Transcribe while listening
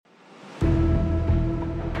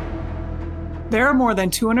There are more than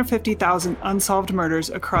 250,000 unsolved murders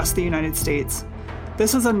across the United States.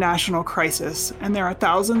 This is a national crisis, and there are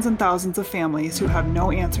thousands and thousands of families who have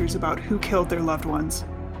no answers about who killed their loved ones.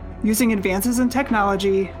 Using advances in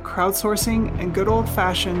technology, crowdsourcing, and good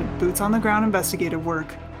old-fashioned boots-on-the-ground investigative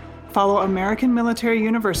work, follow American Military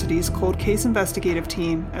University's Cold Case Investigative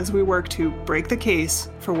Team as we work to break the case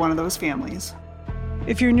for one of those families.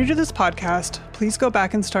 If you're new to this podcast, please go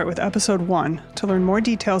back and start with episode 1 to learn more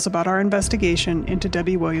details about our investigation into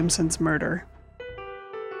Debbie Williamson's murder.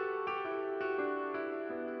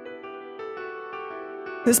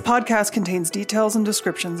 This podcast contains details and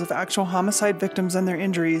descriptions of actual homicide victims and their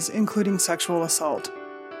injuries, including sexual assault.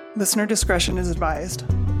 Listener discretion is advised.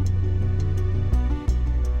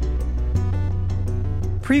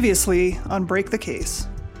 Previously on Break the Case.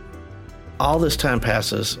 All this time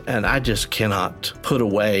passes, and I just cannot put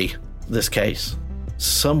away this case.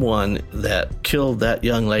 Someone that killed that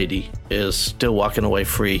young lady is still walking away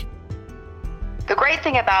free. The great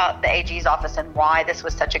thing about the AG's office and why this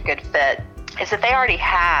was such a good fit is that they already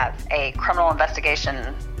have a criminal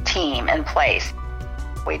investigation team in place.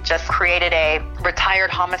 We just created a retired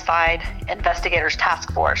homicide investigators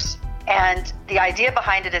task force. And the idea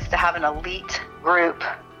behind it is to have an elite group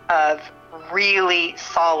of really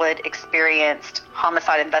solid, experienced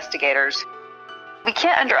homicide investigators. We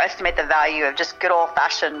can't underestimate the value of just good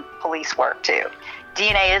old-fashioned police work, too.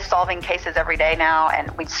 DNA is solving cases every day now,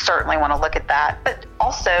 and we certainly want to look at that, but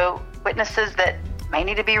also witnesses that may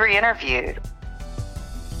need to be re-interviewed.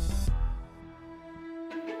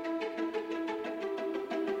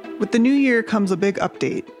 With the new year comes a big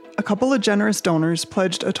update. A couple of generous donors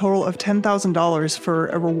pledged a total of $10,000 for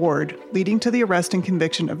a reward, leading to the arrest and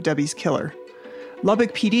conviction of Debbie's killer.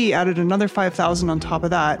 Lubbock PD added another $5,000 on top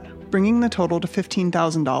of that, bringing the total to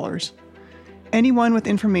 $15,000. Anyone with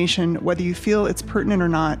information, whether you feel it's pertinent or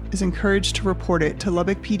not, is encouraged to report it to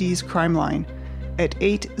Lubbock PD's crime line at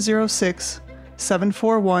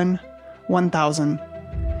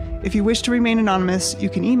 806-741-1000. If you wish to remain anonymous,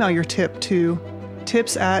 you can email your tip to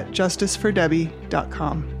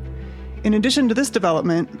tips@justicefordebbie.com. In addition to this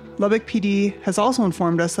development, Lubbock PD has also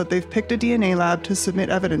informed us that they've picked a DNA lab to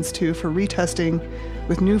submit evidence to for retesting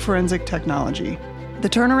with new forensic technology. The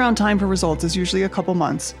turnaround time for results is usually a couple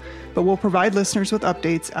months, but we'll provide listeners with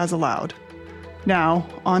updates as allowed. Now,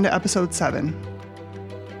 on to episode 7.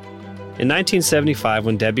 In 1975,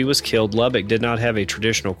 when Debbie was killed, Lubbock did not have a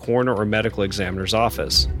traditional coroner or medical examiner's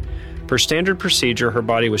office. Per standard procedure, her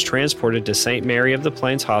body was transported to St. Mary of the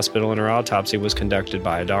Plains Hospital and her autopsy was conducted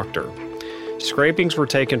by a doctor. Scrapings were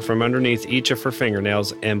taken from underneath each of her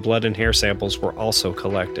fingernails and blood and hair samples were also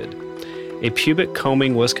collected. A pubic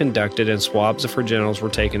combing was conducted and swabs of her genitals were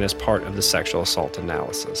taken as part of the sexual assault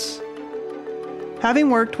analysis.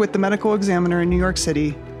 Having worked with the medical examiner in New York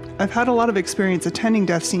City, I've had a lot of experience attending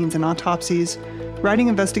death scenes and autopsies, writing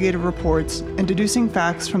investigative reports, and deducing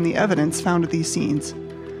facts from the evidence found at these scenes.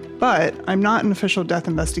 But I'm not an official death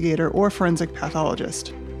investigator or forensic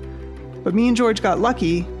pathologist. But me and George got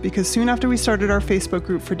lucky because soon after we started our Facebook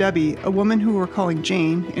group for Debbie, a woman who we're calling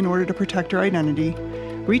Jane in order to protect her identity,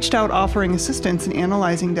 reached out offering assistance in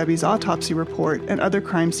analyzing Debbie's autopsy report and other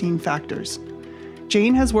crime scene factors.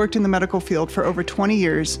 Jane has worked in the medical field for over 20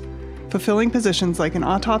 years, fulfilling positions like an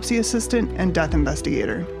autopsy assistant and death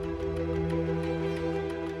investigator.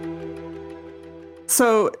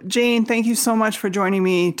 So, Jane, thank you so much for joining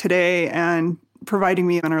me today and providing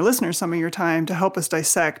me and our listeners some of your time to help us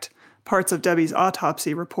dissect parts of Debbie's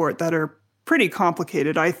autopsy report that are pretty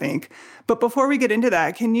complicated, I think. But before we get into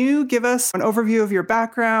that, can you give us an overview of your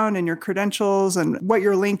background and your credentials and what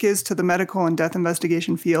your link is to the medical and death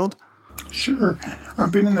investigation field? Sure.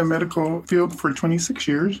 I've been in the medical field for 26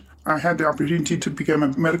 years. I had the opportunity to become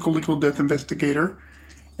a medical legal death investigator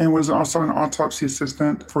and was also an autopsy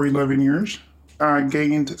assistant for 11 years. I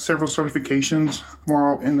gained several certifications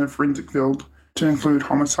while in the forensic field to include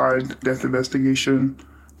homicide, death investigation,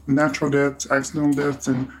 natural deaths, accidental deaths,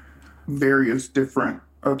 and various different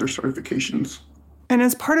other certifications. And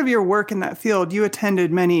as part of your work in that field, you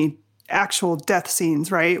attended many actual death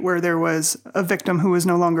scenes, right? Where there was a victim who was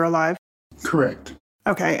no longer alive? Correct.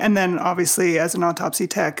 Okay. And then obviously as an autopsy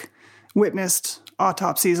tech, witnessed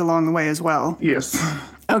autopsies along the way as well. Yes.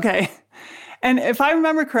 Okay. And if I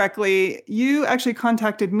remember correctly, you actually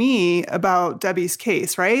contacted me about Debbie's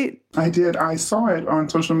case, right? I did. I saw it on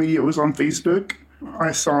social media. It was on Facebook.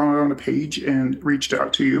 I saw it on a page and reached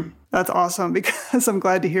out to you. That's awesome, because I'm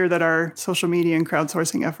glad to hear that our social media and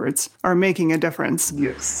crowdsourcing efforts are making a difference.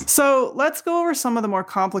 Yes. So let's go over some of the more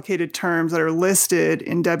complicated terms that are listed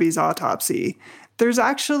in Debbie's autopsy. There's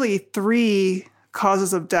actually 3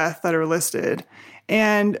 causes of death that are listed.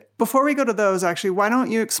 And before we go to those, actually, why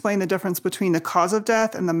don't you explain the difference between the cause of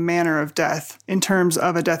death and the manner of death in terms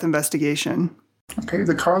of a death investigation? Okay,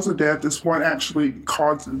 the cause of death is what actually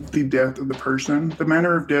causes the death of the person. The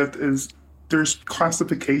manner of death is there's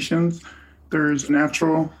classifications. There's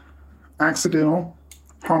natural, accidental,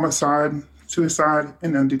 homicide, suicide,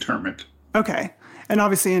 and undetermined. Okay. And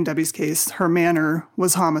obviously in Debbie's case, her manner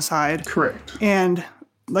was homicide. Correct. And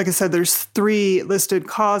like I said, there's 3 listed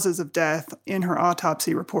causes of death in her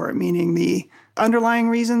autopsy report, meaning the underlying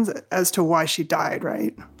reasons as to why she died,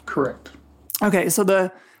 right? Correct. Okay, so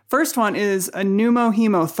the first one is a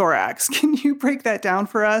pneumohemothorax. Can you break that down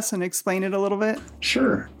for us and explain it a little bit?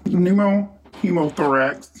 Sure.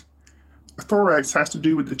 Pneumohemothorax. A thorax has to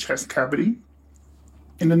do with the chest cavity.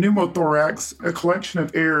 In the pneumothorax, a collection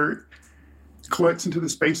of air collects into the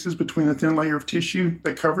spaces between a thin layer of tissue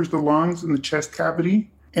that covers the lungs and the chest cavity,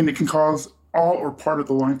 and it can cause all or part of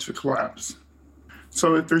the lung to collapse.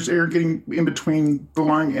 So if there's air getting in between the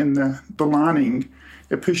lung and the lining,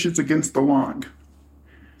 it pushes against the lung.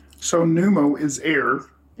 So pneumo is air,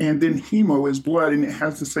 and then hemo is blood, and it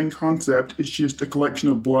has the same concept. It's just a collection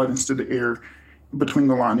of blood instead of air between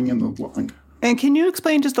the lining and the lung. And can you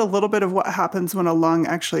explain just a little bit of what happens when a lung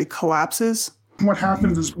actually collapses? What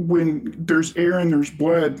happens is when there's air and there's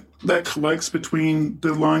blood that collects between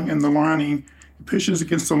the lung and the lining, it pushes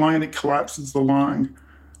against the lung and it collapses the lung,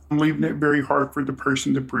 leaving it very hard for the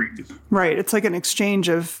person to breathe. Right. It's like an exchange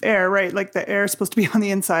of air, right? Like the air is supposed to be on the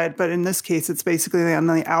inside, but in this case, it's basically on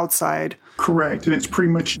the outside. Correct. And it's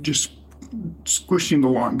pretty much just squishing the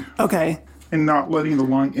lung. Okay. And not letting the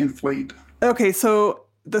lung inflate. Okay. So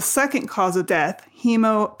the second cause of death,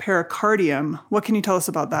 hemopericardium. What can you tell us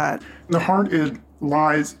about that? The heart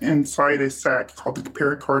lies inside a sac called the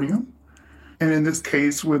pericardium. And in this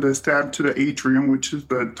case, with a stab to the atrium, which is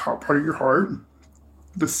the top part of your heart,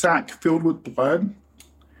 the sac filled with blood.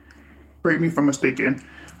 Correct me if I'm mistaken.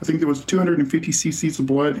 I think there was 250 cc's of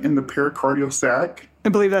blood in the pericardial sac. I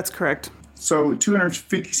believe that's correct. So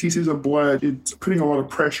 250 cc's of blood, it's putting a lot of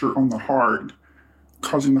pressure on the heart,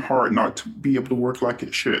 causing the heart not to be able to work like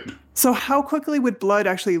it should. So how quickly would blood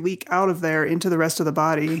actually leak out of there into the rest of the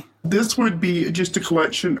body? This would be just a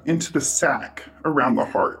collection into the sac around the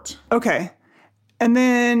heart. Okay. And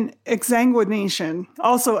then exsanguination,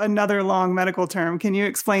 also another long medical term. Can you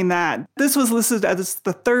explain that? This was listed as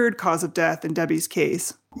the third cause of death in Debbie's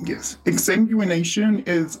case. Yes. Exsanguination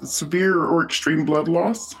is severe or extreme blood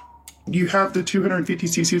loss. You have the 250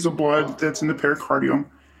 cc's of blood that's in the pericardium,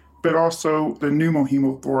 but also the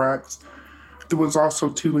pneumohemothorax. There was also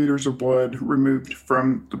 2 liters of blood removed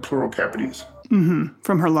from the pleural cavities.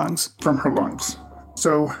 From her lungs. From her lungs.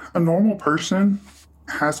 So a normal person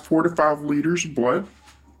has 4 to 5 liters of blood,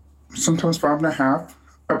 sometimes 5.5,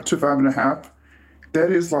 up to 5.5.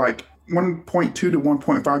 That is like 1.2 to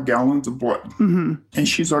 1.5 gallons of blood. And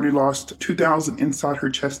she's already lost 2,000 inside her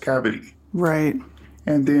chest cavity. Right.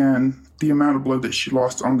 And then the amount of blood that she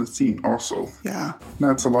lost on the scene also. Yeah.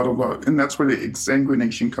 That's a lot of blood. And that's where the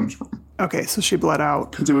exsanguination comes from. Okay, so she bled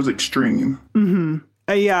out. Because it was extreme.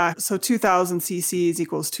 Yeah, so 2,000 cc's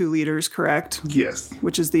equals 2 liters, correct? Yes.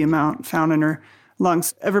 Which is the amount found in her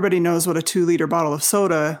lungs. Everybody knows what a 2-liter bottle of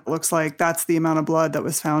soda looks like. That's the amount of blood that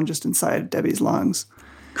was found just inside Debbie's lungs.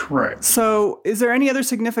 Correct. So is there any other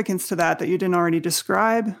significance to that you didn't already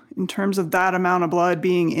describe in terms of that amount of blood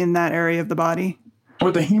being in that area of the body?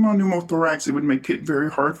 With the hemopneumothorax, it would make it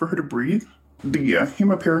very hard for her to breathe. The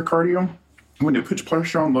hemopericardium, when it puts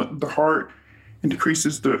pressure on the heart and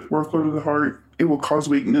decreases the workload of the heart, it will cause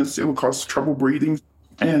weakness, it will cause trouble breathing.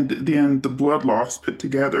 And then the blood loss put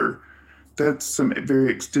together, that's some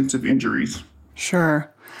very extensive injuries.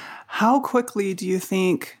 Sure. How quickly do you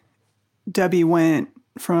think Debbie went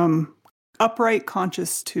from upright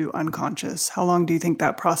conscious to unconscious? How long do you think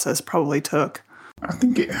that process probably took? I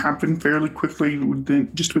think it happened fairly quickly,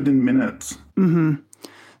 within minutes.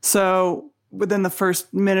 So within the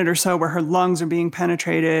first minute or so where her lungs are being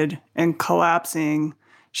penetrated and collapsing,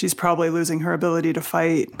 she's probably losing her ability to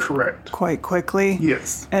fight. Correct. Quite quickly.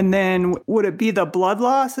 Yes. And then would it be the blood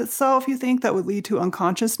loss itself, you think, that would lead to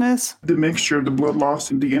unconsciousness? The mixture of the blood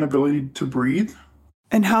loss and the inability to breathe.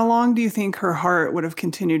 And how long do you think her heart would have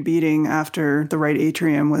continued beating after the right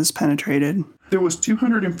atrium was penetrated? There was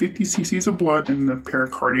 250 cc's of blood in the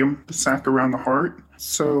pericardium, the sac around the heart,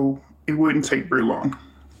 so it wouldn't take very long.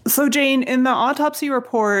 So, Jane, in the autopsy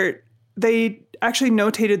report, they actually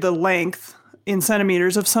notated the length in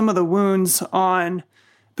centimeters of some of the wounds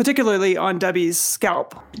particularly on Debbie's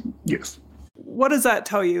scalp. Yes. What does that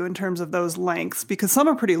tell you in terms of those lengths? Because some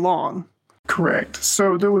are pretty long. Correct.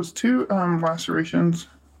 So there was 2 lacerations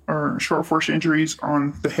or short force injuries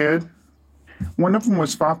on the head. One of them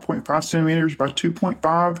was 5.5 centimeters by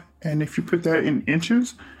 2.5. And if you put that in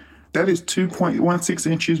inches, that is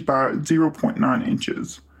 2.16 inches by 0.9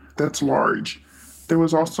 inches. That's large. There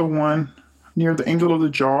was also one near the angle of the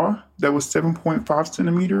jaw that was 7.5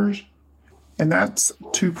 centimeters, and that's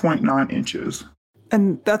 2.9 inches.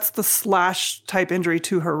 And that's the slash type injury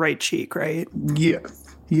to her right cheek, right?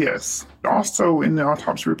 Yes. Also in the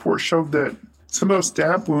autopsy report showed that some of those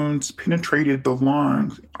stab wounds penetrated the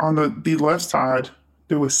lungs. On the left side,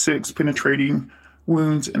 there was 6 penetrating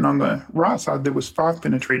wounds, and on the right side, there was 5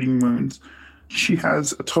 penetrating wounds. She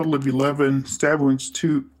has a total of 11 stab wounds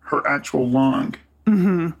to her actual lung.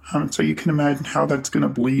 So you can imagine how that's going to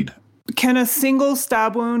bleed. Can a single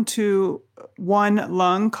stab wound to one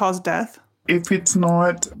lung cause death? If it's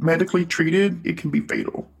not medically treated, it can be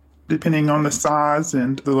fatal, depending on the size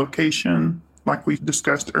and the location, like we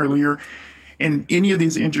discussed earlier. And any of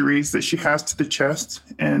these injuries that she has to the chest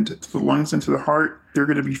and to the lungs and to the heart, they're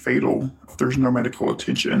going to be fatal if there's no medical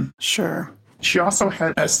attention. Sure. She also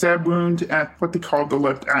had a stab wound at what they call the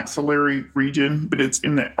left axillary region, but it's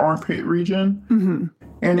in the armpit region.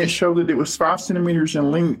 And it showed that it was 5 centimeters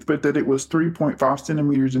in length, but that it was 3.5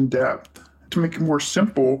 centimeters in depth. To make it more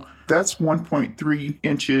simple, that's 1.3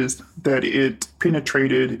 inches that it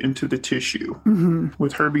penetrated into the tissue.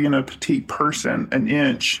 With her being a petite person, an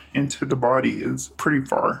inch into the body is pretty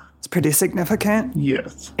far. It's pretty significant.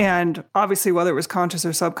 Yes. And obviously, whether it was conscious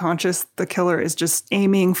or subconscious, the killer is just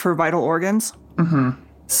aiming for vital organs.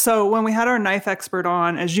 So when we had our knife expert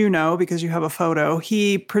on, as you know, because you have a photo,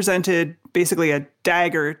 he presented basically a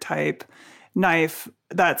dagger type knife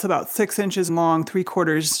that's about 6 inches long,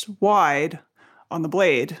 3/4 wide on the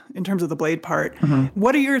blade, in terms of the blade part.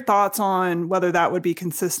 What are your thoughts on whether that would be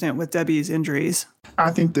consistent with Debbie's injuries?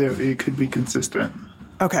 I think that it could be consistent.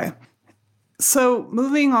 Okay. So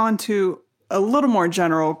moving on to a little more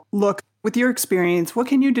general look, with your experience, what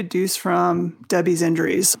can you deduce from Debbie's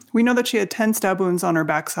injuries? We know that she had 10 stab wounds on her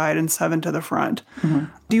backside and 7 to the front.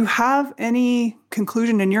 Do you have any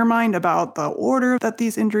conclusion in your mind about the order that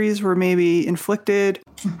these injuries were maybe inflicted?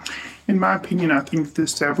 In my opinion, I think the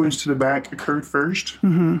stab wounds to the back occurred first.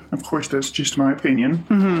 Of course, that's just my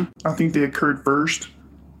opinion. I think they occurred first,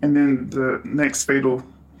 and then the next fatal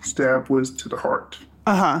stab was to the heart.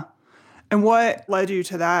 And what led you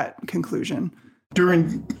to that conclusion?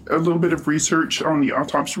 During a little bit of research on the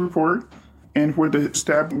autopsy report and where the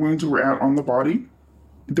stab wounds were out on the body,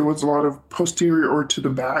 there was a lot of posterior or to the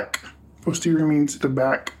back. Posterior means the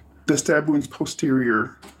back. The stab wounds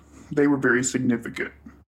posterior, they were very significant.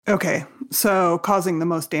 Okay, so causing the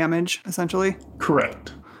most damage, essentially?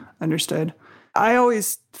 Correct. Understood. I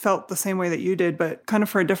always felt the same way that you did, but kind of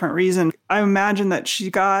for a different reason. I imagine that she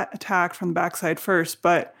got attacked from the backside first,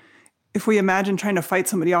 but if we imagine trying to fight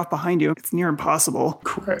somebody off behind you, it's near impossible.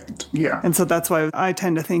 Correct, yeah. And so that's why I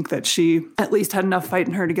tend to think that she at least had enough fight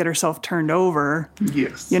in her to get herself turned over.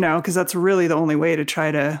 Yes. You know, because that's really the only way to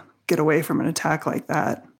try to get away from an attack like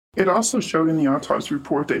that. It also showed in the autopsy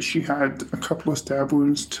report that she had a couple of stab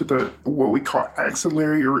wounds to the, what we call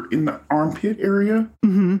axillary, or in the armpit area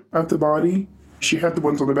of the body. She had the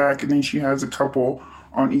ones on the back, and then she has a couple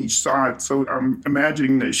on each side. So I'm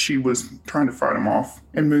imagining that she was trying to fight them off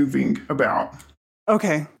and moving about.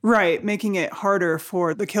 Okay, right. Making it harder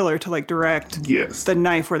for the killer to direct the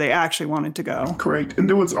knife where they actually wanted to go. Correct. And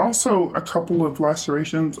there was also a couple of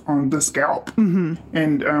lacerations on the scalp.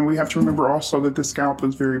 And we have to remember also that the scalp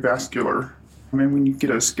is very vascular. I mean, when you get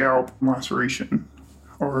a scalp laceration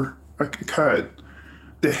or a cut,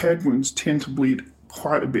 the head wounds tend to bleed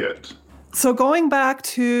quite a bit. So going back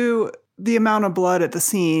to the amount of blood at the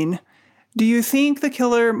scene, do you think the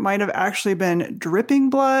killer might have actually been dripping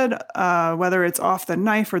blood, whether it's off the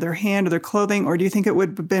knife or their hand or their clothing, or do you think it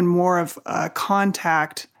would have been more of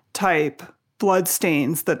contact type blood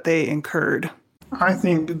stains that they incurred? I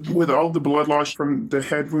think with all the blood loss from the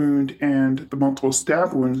head wound and the multiple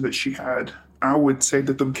stab wounds that she had, I would say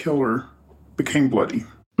that the killer became bloody.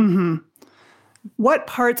 What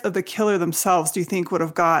parts of the killer themselves do you think would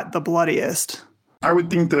have got the bloodiest? I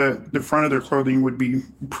would think the front of their clothing would be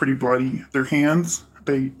pretty bloody. Their hands,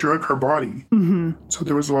 they drug her body. So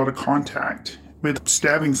there was a lot of contact. With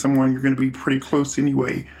stabbing someone, you're going to be pretty close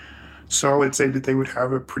anyway. So I would say that they would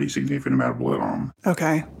have a pretty significant amount of blood on them.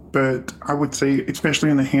 Okay. But I would say,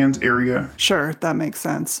 especially in the hands area. Sure, that makes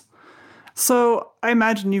sense. So I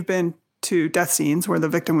imagine you've been to death scenes where the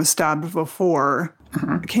victim was stabbed before.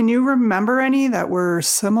 Can you remember any that were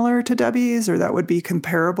similar to Debbie's or that would be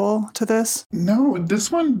comparable to this? No, this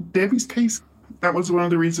one, Debbie's case, That was one of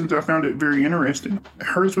the reasons I found it very interesting.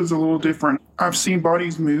 Hers was a little different. I've seen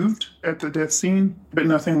bodies moved at the death scene, but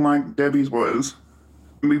nothing like Debbie's was.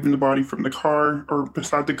 Moving the body from the car or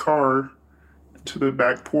beside the car to the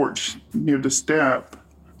back porch near the step,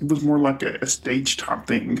 it was more like a stage top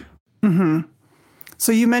thing. Mm-hmm.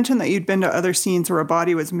 So you mentioned that you'd been to other scenes where a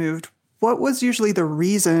body was moved. What was usually the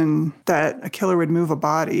reason that a killer would move a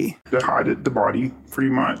body? To hide the body, pretty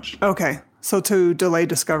much. Okay. So to delay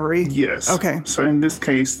discovery? Yes. Okay. So in this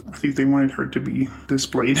case, I think they wanted her to be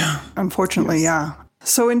displayed. Unfortunately, Yes. yeah.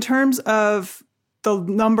 So in terms of the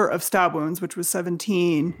number of stab wounds, which was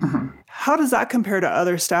 17, how does that compare to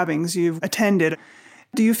other stabbings you've attended?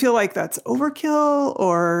 Do you feel like that's overkill,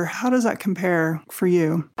 or how does that compare for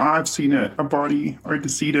you? I've seen a body or a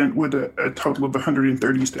decedent with a total of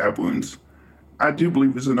 130 stab wounds. I do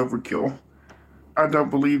believe it's an overkill. I don't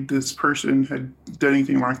believe this person had done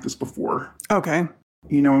anything like this before. Okay.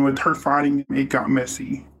 You know, and with her fighting, it got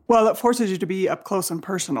messy. Well, it forces you to be up close and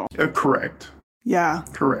personal. Correct. Yeah.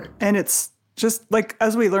 Correct. And it's just like,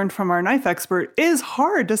 as we learned from our knife expert, it is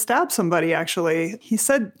hard to stab somebody, actually. He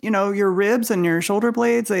said, you know, your ribs and your shoulder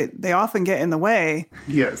blades, they often get in the way.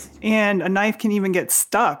 Yes. And a knife can even get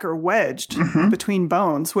stuck or wedged between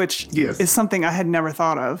bones, which is something I had never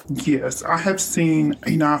thought of. Yes. I have seen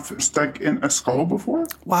a knife stuck in a skull before.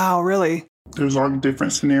 Wow, really? There's all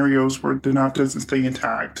different scenarios where the knife doesn't stay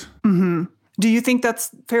intact. Mm-hmm. Do you think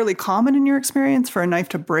that's fairly common in your experience for a knife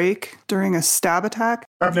to break during a stab attack?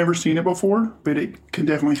 I've never seen it before, but it can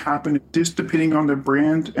definitely happen just depending on the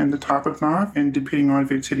brand and the type of knife and depending on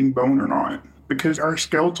if it's hitting bone or not. Because our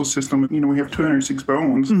skeletal system, you know, we have 206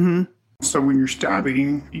 bones. So when you're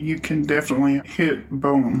stabbing, you can definitely hit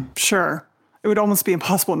bone. Sure. It would almost be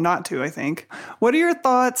impossible not to, I think. What are your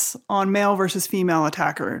thoughts on male versus female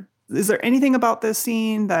attacker? Is there anything about this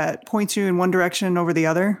scene that points you in one direction over the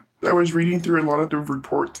other? I was reading through a lot of the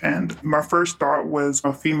reports, and my first thought was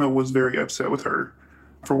a female was very upset with her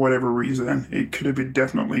for whatever reason. It could have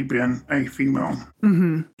definitely been a female.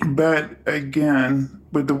 But again,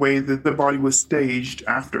 with the way that the body was staged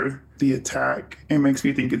after the attack, it makes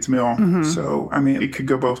me think it's male. So, I mean, it could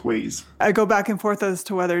go both ways. I go back and forth as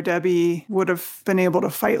to whether Debbie would have been able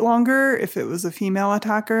to fight longer if it was a female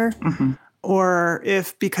attacker, or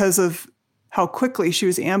if because of how quickly she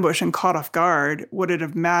was ambushed and caught off guard, would it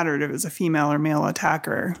have mattered if it was a female or male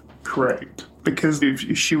attacker? Correct. Because if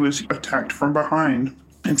she was attacked from behind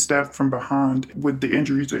and stabbed from behind with the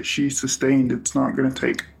injuries that she sustained, it's not going to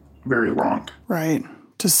take very long. Right.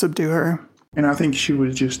 To subdue her. And I think she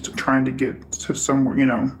was just trying to get to somewhere, you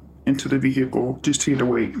know, into the vehicle just to get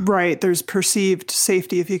away. Right. There's perceived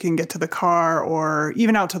safety if you can get to the car or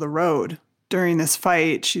even out to the road. During this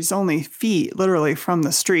fight, she's only feet, literally, from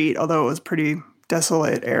the street, although it was a pretty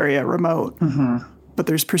desolate area, remote. But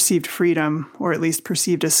there's perceived freedom, or at least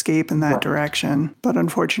perceived escape in that direction. But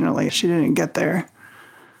unfortunately, she didn't get there.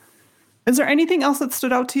 Is there anything else that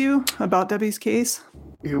stood out to you about Debbie's case?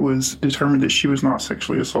 It was determined that she was not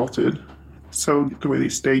sexually assaulted. So the way they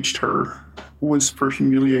staged her was for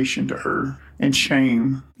humiliation to her and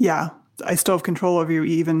shame. Yeah, I still have control over you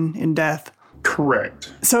even in death.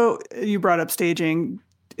 Correct. So you brought up staging.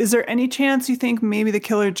 Is there any chance you think maybe the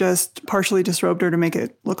killer just partially disrobed her to make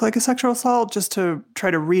it look like a sexual assault, just to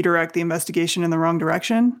try to redirect the investigation in the wrong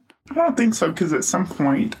direction? I don't think so, because at some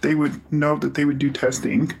point they would know that they would do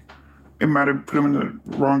testing. It might have put them in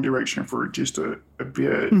the wrong direction for just a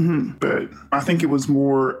bit. But I think it was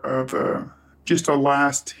more of just a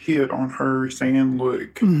last hit on her saying,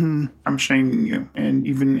 look, I'm shaming you. And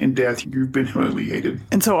even in death, you've been humiliated.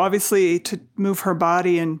 And so obviously to move her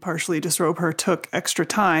body and partially disrobe her took extra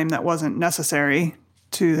time that wasn't necessary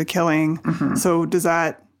to the killing. So does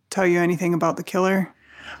that tell you anything about the killer?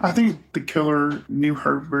 I think the killer knew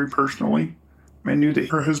her very personally and knew that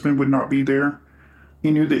her husband would not be there.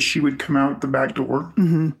 He knew that she would come out the back door.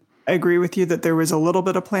 I agree with you that there was a little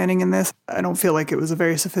bit of planning in this. I don't feel like it was a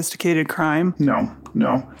very sophisticated crime. No,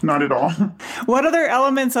 not at all. What other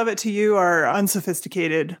elements of it to you are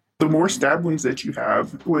unsophisticated? The more stab wounds that you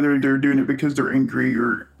have, whether they're doing it because they're angry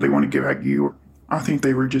or they want to get at you, I think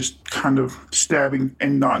they were just kind of stabbing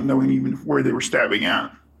and not knowing even where they were stabbing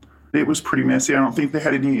at. It was pretty messy. I don't think they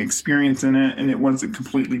had any experience in it, and it wasn't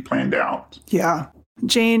completely planned out. Yeah.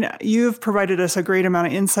 Jane, you've provided us a great amount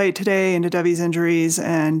of insight today into Debbie's injuries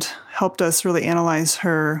and helped us really analyze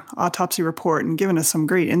her autopsy report and given us some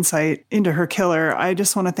great insight into her killer. I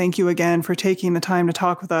just want to thank you again for taking the time to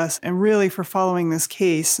talk with us and really for following this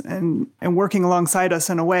case and working alongside us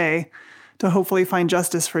in a way to hopefully find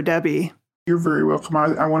justice for Debbie. You're very welcome.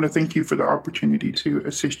 I want to thank you for the opportunity to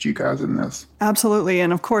assist you guys in this. Absolutely.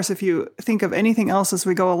 And of course, if you think of anything else as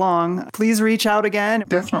we go along, please reach out again.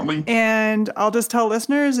 Definitely. And I'll just tell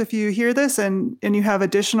listeners, if you hear this and you have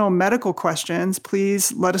additional medical questions,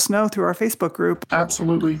 please let us know through our Facebook group.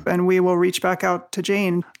 Absolutely. And we will reach back out to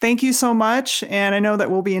Jane. Thank you so much. And I know that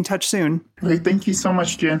we'll be in touch soon. Okay, thank you so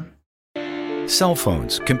much, Jen. Cell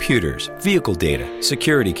phones, computers, vehicle data,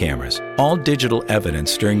 security cameras, all digital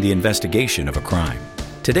evidence during the investigation of a crime.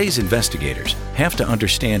 Today's investigators have to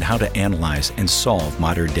understand how to analyze and solve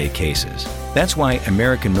modern-day cases. That's why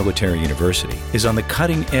American Military University is on the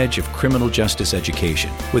cutting edge of criminal justice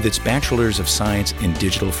education with its Bachelor's of Science in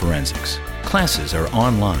Digital Forensics. Classes are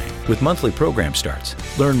online with monthly program starts.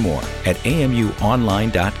 Learn more at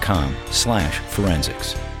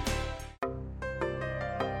amuonline.com/forensics.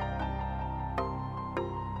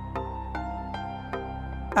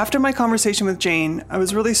 After my conversation with Jane, I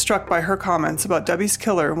was really struck by her comments about Debbie's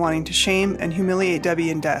killer wanting to shame and humiliate Debbie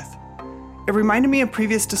in death. It reminded me of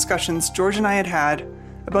previous discussions George and I had had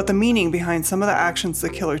about the meaning behind some of the actions the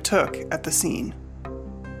killer took at the scene.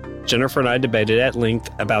 Jennifer and I debated at length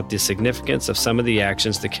about the significance of some of the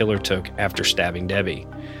actions the killer took after stabbing Debbie.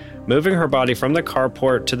 Moving her body from the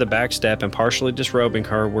carport to the back step and partially disrobing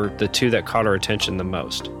her were the two that caught our attention the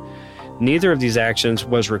most. Neither of these actions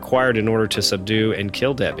was required in order to subdue and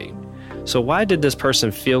kill Debbie. So why did this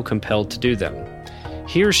person feel compelled to do them?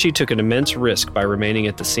 He or she took an immense risk by remaining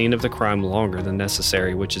at the scene of the crime longer than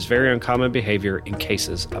necessary, which is very uncommon behavior in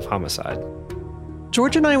cases of homicide.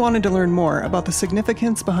 George and I wanted to learn more about the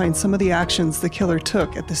significance behind some of the actions the killer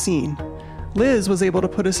took at the scene. Liz was able to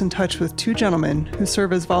put us in touch with two gentlemen who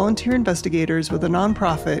serve as volunteer investigators with a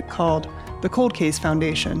nonprofit called the Cold Case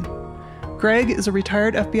Foundation. Greg is a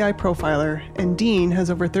retired FBI profiler, and Dean has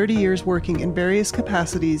over 30 years working in various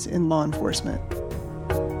capacities in law enforcement.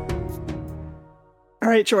 All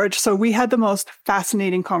right, George, so we had the most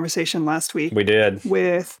fascinating conversation last week. We did.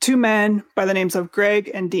 With two men by the names of Greg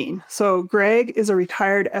and Dean. So Greg is a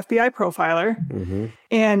retired FBI profiler,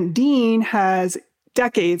 and Dean has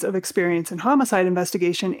decades of experience in homicide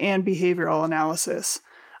investigation and behavioral analysis.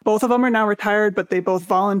 Both of them are now retired, but they both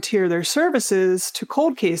volunteer their services to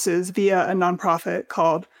cold cases via a nonprofit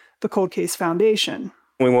called the Cold Case Foundation.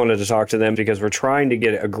 We wanted to talk to them because we're trying to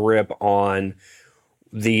get a grip on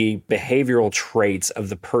the behavioral traits of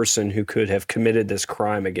the person who could have committed this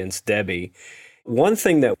crime against Debbie. One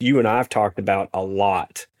thing that you and I have talked about a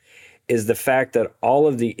lot is the fact that all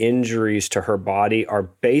of the injuries to her body are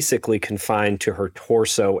basically confined to her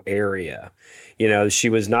torso area. You know, she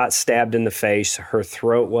was not stabbed in the face. Her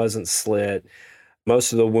throat wasn't slit.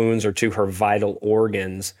 Most of the wounds are to her vital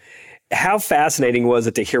organs. How fascinating was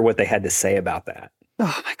it to hear what they had to say about that?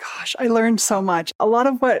 Oh my gosh, I learned so much. A lot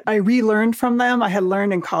of what I relearned from them, I had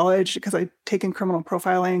learned in college because I'd taken criminal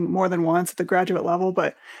profiling more than once at the graduate level,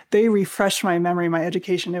 but they refreshed my memory, my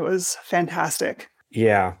education. It was fantastic.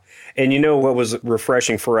 Yeah. And you know what was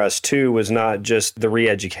refreshing for us too was not just the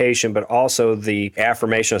re-education, but also the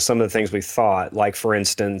affirmation of some of the things we thought. Like, for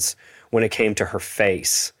instance, when it came to her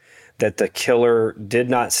face, that the killer did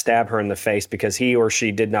not stab her in the face because he or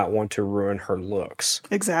she did not want to ruin her looks.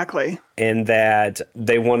 Exactly. And that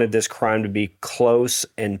they wanted this crime to be close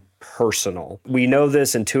and personal. We know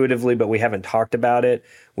this intuitively, but we haven't talked about it.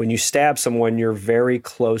 When you stab someone, you're very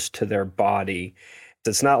close to their body.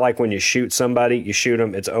 It's not like when you shoot somebody, you shoot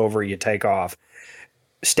them, it's over, you take off.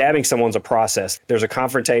 Stabbing someone's a process. There's a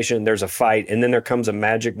confrontation, there's a fight, and then there comes a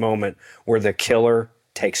magic moment where the killer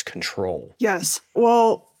takes control. Yes.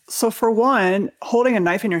 Well, so for one, holding a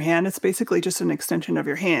knife in your hand, it's basically just an extension of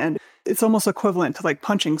your hand. It's almost equivalent to like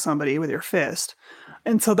punching somebody with your fist.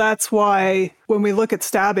 And so that's why when we look at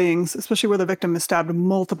stabbings, especially where the victim is stabbed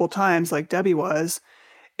multiple times like Debbie was,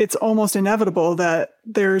 it's almost inevitable that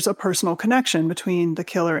there's a personal connection between the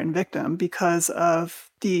killer and victim because of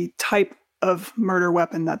the type of murder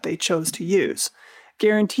weapon that they chose to use.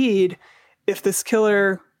 Guaranteed, if this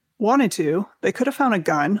killer wanted to, they could have found a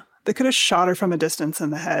gun. They could have shot her from a distance in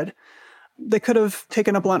the head. They could have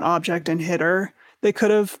taken a blunt object and hit her. They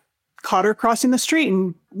could have caught her crossing the street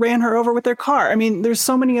and ran her over with their car. I mean, there's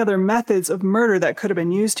so many other methods of murder that could have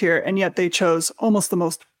been used here, and yet they chose almost the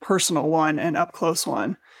most personal one and up close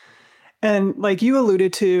one. And like you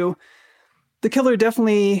alluded to, the killer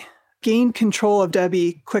definitely gained control of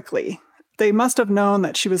Debbie quickly. They must have known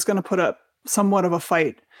that she was going to put up somewhat of a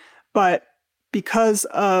fight, but because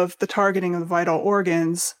of the targeting of the vital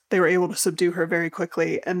organs, they were able to subdue her very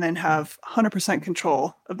quickly and then have 100%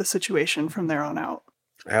 control of the situation from there on out.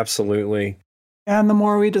 Absolutely. And the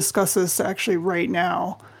more we discuss this actually right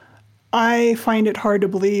now, I find it hard to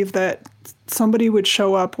believe that somebody would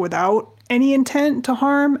show up without any intent to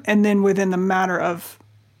harm, and then within the matter of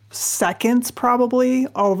seconds, probably,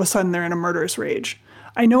 all of a sudden they're in a murderous rage.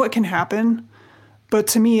 I know it can happen, but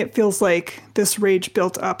to me it feels like this rage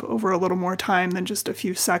built up over a little more time than just a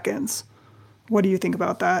few seconds. What do you think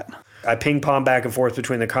about that? I ping pong back and forth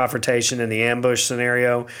between the confrontation and the ambush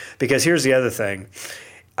scenario, because here's the other thing.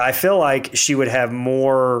 I feel like she would have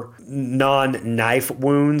more non-knife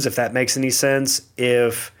wounds, if that makes any sense,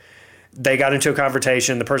 if they got into a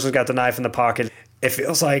confrontation, the person's got the knife in the pocket. It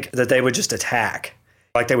feels like that they would just attack.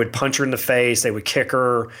 Like they would punch her in the face, they would kick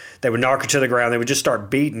her, they would knock her to the ground, they would just start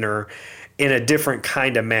beating her in a different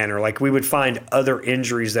kind of manner. Like we would find other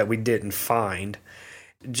injuries that we didn't find.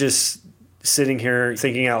 Just sitting here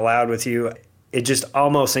thinking out loud with you, it just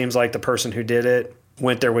almost seems like the person who did it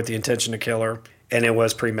went there with the intention to kill her, and it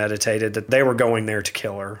was premeditated, that they were going there to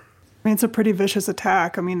kill her. I mean, it's a pretty vicious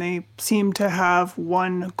attack. I mean, they seem to have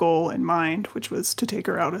one goal in mind, which was to take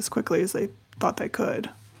her out as quickly as they thought they could.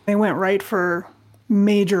 They went right for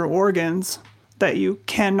major organs that you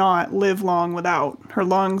cannot live long without, her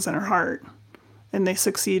lungs and her heart. And they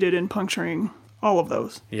succeeded in puncturing all of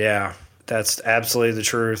those. Yeah, that's absolutely the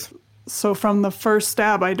truth. So from the first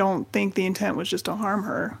stab, I don't think the intent was just to harm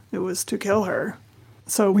her. It was to kill her.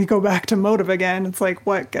 So we go back to motive again. It's like,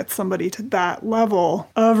 what gets somebody to that level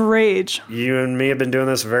of rage? You and me have been doing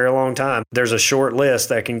this a very long time. There's a short list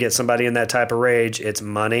that can get somebody in that type of rage. It's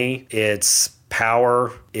money, it's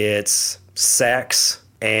power, it's sex,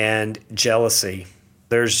 and jealousy.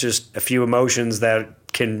 There's just a few emotions that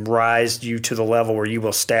can rise you to the level where you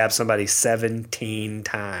will stab somebody 17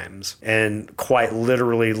 times and quite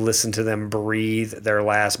literally listen to them breathe their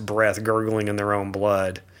last breath, gurgling in their own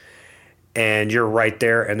blood. And you're right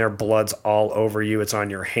there, and their blood's all over you. It's on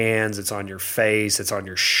your hands, it's on your face, it's on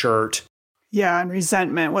your shirt. Yeah, and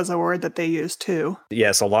resentment was a word that they used too.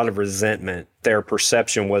 Yes, a lot of resentment. Their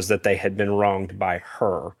perception was that they had been wronged by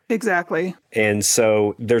her. Exactly. And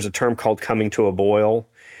so there's a term called coming to a boil,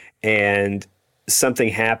 and something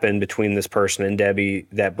happened between this person and Debbie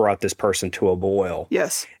that brought this person to a boil.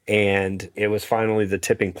 Yes. And it was finally the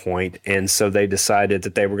tipping point. And so they decided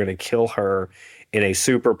that they were going to kill her in a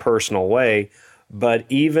super personal way. But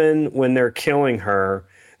even when they're killing her,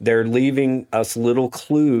 they're leaving us little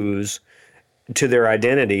clues to their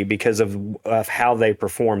identity because of how they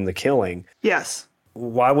perform the killing. Yes.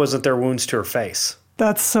 Why wasn't there wounds to her face?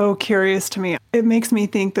 That's so curious to me. It makes me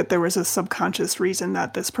think that there was a subconscious reason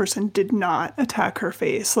that this person did not attack her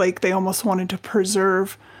face. Like they almost wanted to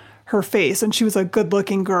preserve her face, and she was a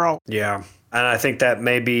good-looking girl. Yeah. And I think that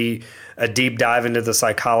may be a deep dive into the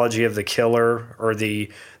psychology of the killer or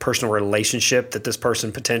the personal relationship that this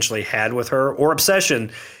person potentially had with her, or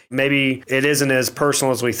obsession. Maybe it isn't as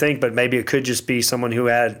personal as we think, but maybe it could just be someone who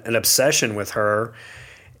had an obsession with her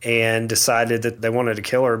and decided that they wanted to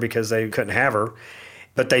kill her because they couldn't have her,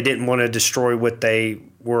 but they didn't want to destroy what they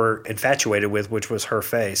were infatuated with, which was her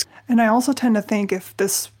face. And I also tend to think if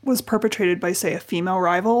this was perpetrated by, say, a female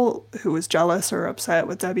rival who was jealous or upset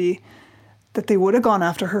with Debbie, that they would have gone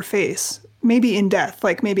after her face, maybe in death,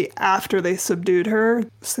 like maybe after they subdued her.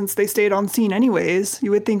 Since they stayed on scene anyways,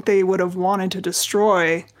 you would think they would have wanted to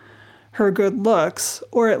destroy her good looks,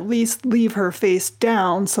 or at least leave her face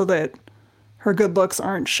down so that her good looks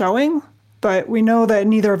aren't showing. But we know that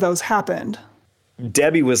neither of those happened.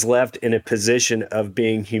 Debbie was left in a position of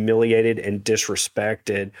being humiliated and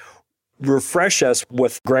disrespected. Refresh us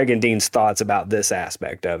with Greg and Dean's thoughts about this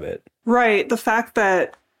aspect of it. Right. The fact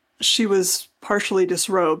that she was partially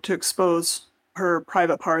disrobed to expose her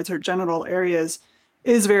private parts, her genital areas,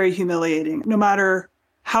 is very humiliating. No matter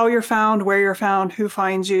how you're found, where you're found, who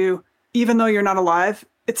finds you, even though you're not alive,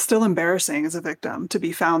 it's still embarrassing as a victim to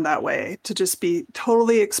be found that way, to just be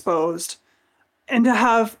totally exposed and to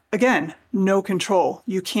have, again, no control.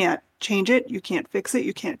 You can't change it. You can't fix it.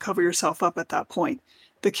 You can't cover yourself up at that point.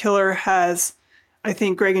 The killer has, I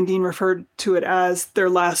think Greg and Dean referred to it as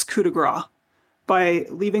their last coup de grace, by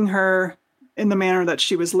leaving her in the manner that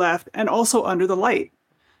she was left and also under the light.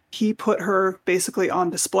 He put her basically on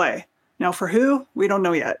display. Now for who, we don't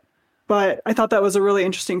know yet. But I thought that was a really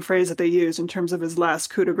interesting phrase that they used in terms of his last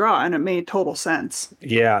coup de grace, and it made total sense.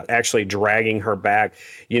 Yeah, actually dragging her back.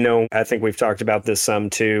 You know, I think we've talked about this some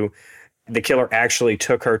too. The killer actually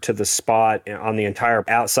took her to the spot on the entire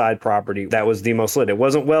outside property that was the most lit. It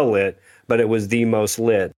wasn't well lit, but it was the most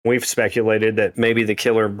lit. We've speculated that maybe the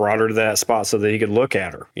killer brought her to that spot so that he could look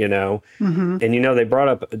at her, you know? Mm-hmm. And, you know, they brought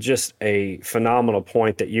up just a phenomenal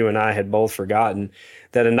point that you and I had both forgotten,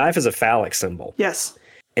 that a knife is a phallic symbol. Yes.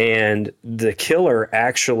 And the killer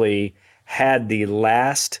actually had the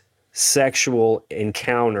last sexual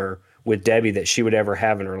encounter with Debbie that she would ever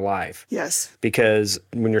have in her life. Yes. Because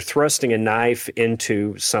when you're thrusting a knife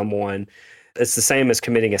into someone, it's the same as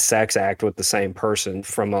committing a sex act with the same person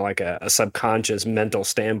from a subconscious mental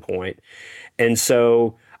standpoint. And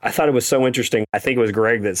so I thought it was so interesting. I think it was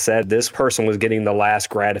Greg that said this person was getting the last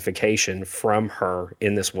gratification from her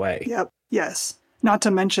in this way. Yep. Yes. Not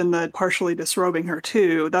to mention that partially disrobing her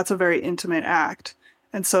too. That's a very intimate act.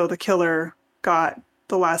 And so the killer got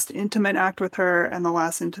the last intimate act with her and the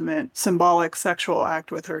last intimate symbolic sexual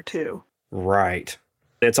act with her too. Right.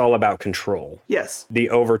 It's all about control. Yes. The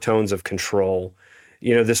overtones of control.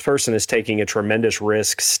 You know, this person is taking a tremendous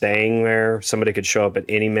risk staying there. Somebody could show up at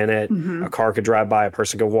any minute. A car could drive by, a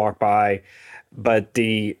person could walk by. But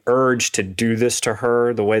the urge to do this to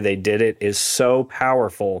her, the way they did it, is so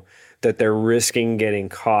powerful that they're risking getting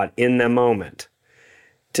caught in the moment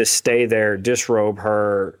to stay there, disrobe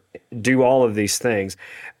her, do all of these things.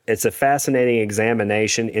 It's a fascinating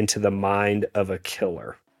examination into the mind of a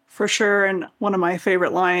killer. For sure. And one of my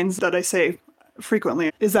favorite lines that I say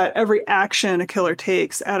frequently is that every action a killer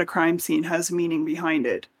takes at a crime scene has meaning behind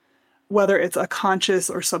it, whether it's a conscious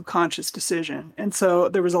or subconscious decision. And so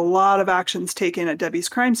there was a lot of actions taken at Debbie's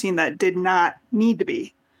crime scene that did not need to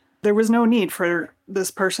be. There was no need for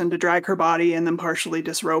this person to drag her body and then partially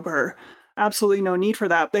disrobe her. Absolutely no need for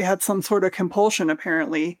that. They had some sort of compulsion,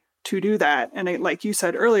 apparently, to do that. And like you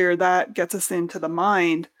said earlier, that gets us into the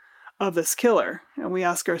mind of this killer. And we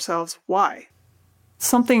ask ourselves, why?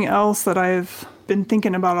 Something else that I've been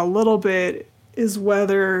thinking about a little bit is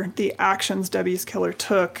whether the actions Debbie's killer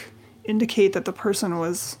took indicate that the person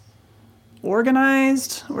was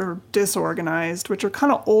organized or disorganized, which are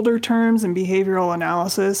kind of older terms in behavioral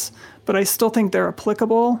analysis, but I still think they're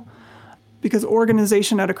applicable because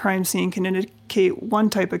organization at a crime scene can indicate one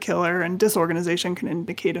type of killer and disorganization can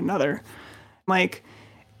indicate another. Like,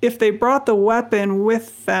 if they brought the weapon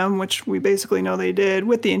with them, which we basically know they did,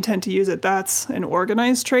 with the intent to use it, that's an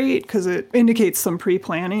organized trait because it indicates some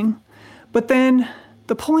pre-planning. But then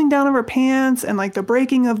the pulling down of her pants and like the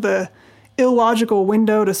breaking of the illogical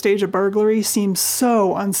window to stage a burglary seems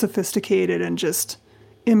so unsophisticated and just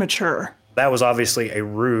immature. That was obviously a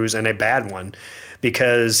ruse and a bad one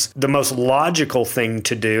because the most logical thing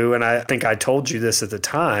to do, and I think I told you this at the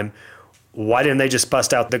time, why didn't they just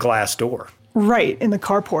bust out the glass door? Right, in the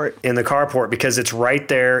carport. In the carport, because it's right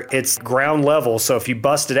there. It's ground level, so if you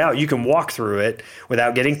bust it out, you can walk through it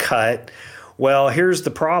without getting cut. Well, here's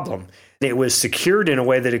the problem. It was secured in a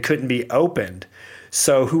way that it couldn't be opened.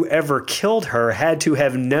 So whoever killed her had to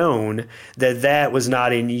have known that that was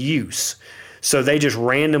not in use. So they just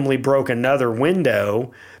randomly broke another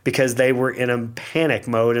window because they were in a panic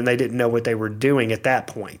mode and they didn't know what they were doing at that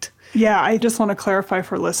point. Yeah, I just want to clarify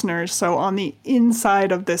for listeners. So on the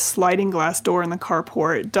inside of this sliding glass door in the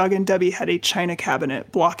carport, Doug and Debbie had a china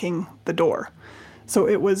cabinet blocking the door. So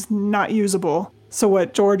it was not usable. So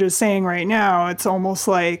what George is saying right now, it's almost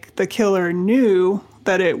like the killer knew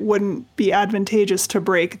that it wouldn't be advantageous to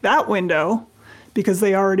break that window because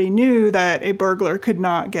they already knew that a burglar could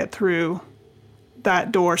not get through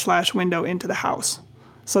that door/window into the house.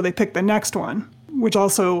 So they picked the next one, which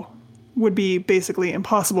also would be basically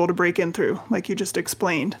impossible to break in through, like you just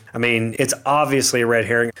explained. I mean, it's obviously a red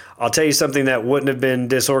herring. I'll tell you something that wouldn't have been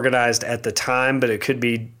disorganized at the time, but it could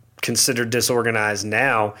be considered disorganized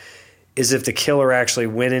now, is if the killer actually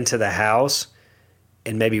went into the house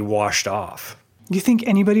and maybe washed off. You think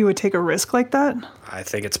anybody would take a risk like that? I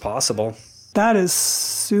think it's possible. That is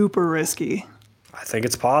super risky. I think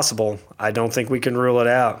it's possible. I don't think we can rule it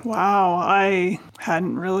out. Wow, I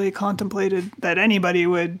hadn't really contemplated that anybody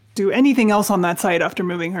would do anything else on that site after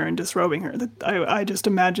moving her and disrobing her. I just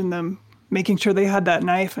imagined them making sure they had that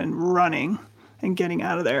knife and running and getting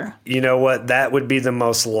out of there. You know what? That would be the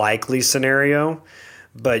most likely scenario,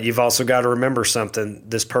 but you've also got to remember something.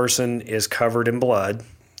 This person is covered in blood.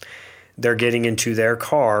 They're getting into their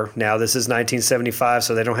car. Now, this is 1975,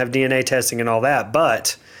 so they don't have DNA testing and all that,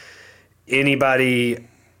 but anybody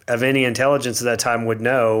of any intelligence at that time would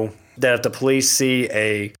know that if the police see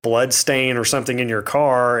a blood stain or something in your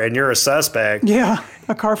car and you're a suspect. Yeah,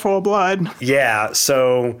 a car full of blood. Yeah,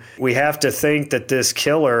 so we have to think that this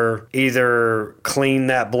killer either cleaned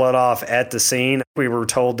that blood off at the scene. We were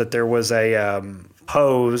told that there was a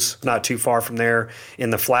hose not too far from there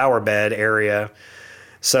in the flower bed area.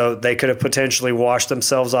 So they could have potentially washed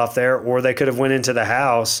themselves off there, or they could have went into the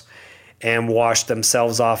house and washed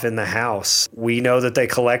themselves off in the house. We know that they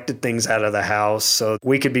collected things out of the house, so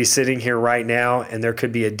we could be sitting here right now and there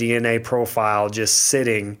could be a DNA profile just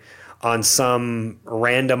sitting on some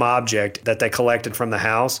random object that they collected from the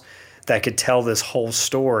house that could tell this whole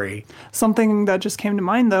story. Something that just came to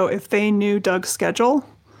mind, though, if they knew Doug's schedule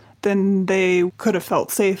then they could have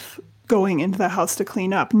felt safe going into the house to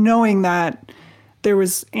clean up, knowing that there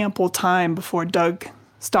was ample time before Doug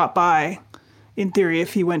stopped by, in theory,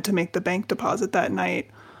 if he went to make the bank deposit that night,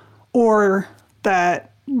 or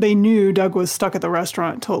that they knew Doug was stuck at the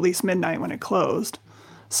restaurant until at least midnight when it closed.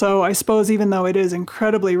 So I suppose even though it is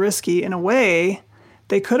incredibly risky in a way,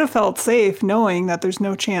 they could have felt safe knowing that there's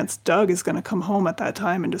no chance Doug is going to come home at that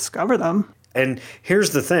time and discover them. And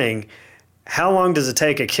here's the thing. How long does it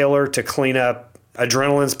take a killer to clean up?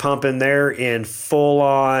 Adrenaline's pumping, they're in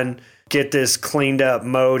full-on, get this cleaned up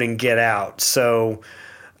mode and get out. So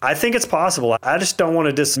I think it's possible. I just don't want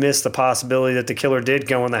to dismiss the possibility that the killer did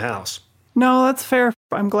go in the house. No, that's fair.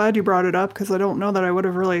 I'm glad you brought it up because I don't know that I would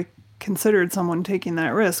have really considered someone taking that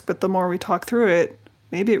risk. But the more we talk through it,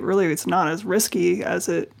 maybe it's not as risky as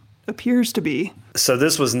it appears to be. So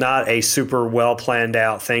this was not a super well planned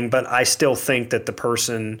out thing, but I still think that the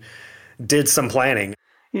person did some planning.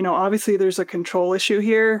 You know, obviously there's a control issue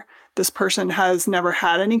here. This person has never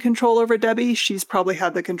had any control over Debbie. She's probably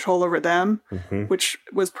had the control over them, which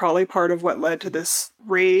was probably part of what led to this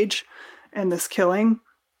rage and this killing.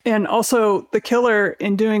 And also the killer,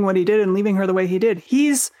 in doing what he did and leaving her the way he did,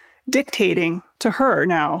 he's dictating to her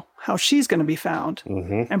now how she's going to be found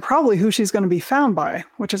and probably who she's going to be found by,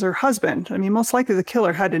 which is her husband. I mean, most likely the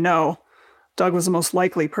killer had to know Doug was the most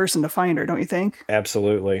likely person to find her, don't you think?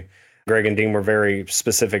 Absolutely. Greg and Dean were very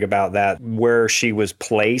specific about that. Where she was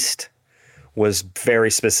placed was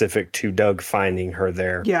very specific to Doug finding her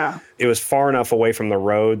there. Yeah. It was far enough away from the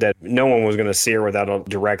road that no one was going to see her without a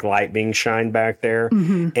direct light being shined back there.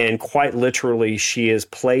 And quite literally, she is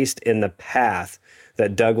placed in the path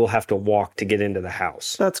that Doug will have to walk to get into the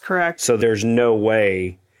house. That's correct. So there's no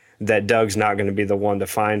way that Doug's not going to be the one to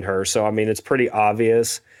find her. So, I mean, it's pretty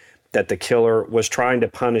obvious that the killer was trying to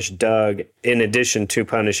punish Doug in addition to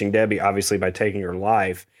punishing Debbie, obviously, by taking her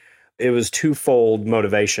life. It was twofold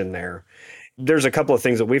motivation there. There's a couple of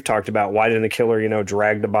things that we've talked about. Why didn't the killer,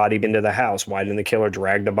 drag the body into the house? Why didn't the killer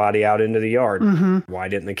drag the body out into the yard? Why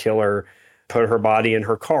didn't the killer put her body in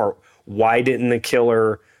her car? Why didn't the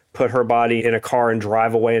killer put her body in a car and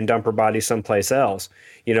drive away and dump her body someplace else?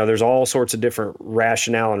 There's all sorts of different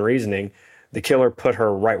rationale and reasoning. The killer put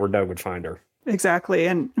her right where Doug would find her. Exactly.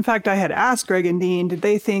 And in fact, I had asked Greg and Dean, did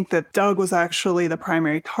they think that Doug was actually the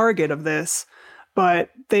primary target of this?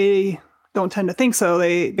 But they don't tend to think so.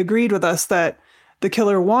 They agreed with us that the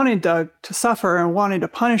killer wanted Doug to suffer and wanted to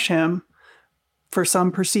punish him for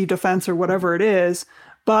some perceived offense or whatever it is.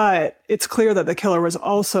 But it's clear that the killer was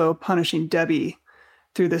also punishing Debbie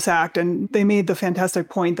through this act. And they made the fantastic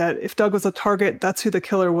point that if Doug was a target, that's who the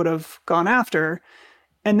killer would have gone after.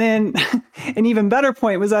 And then an even better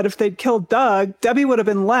point was that if they'd killed Doug, Debbie would have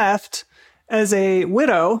been left as a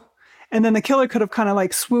widow. And then the killer could have kind of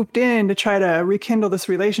like swooped in to try to rekindle this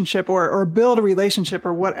relationship or build a relationship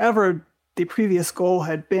or whatever the previous goal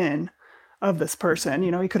had been of this person.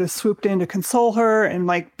 He could have swooped in to console her and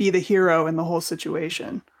like be the hero in the whole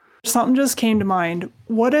situation. Something just came to mind.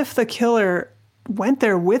 What if the killer went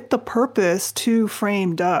there with the purpose to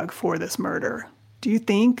frame Doug for this murder? Do you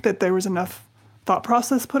think that there was enough thought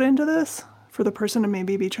process put into this for the person to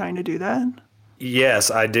maybe be trying to do that? Yes,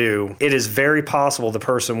 I do. It is very possible the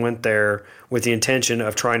person went there with the intention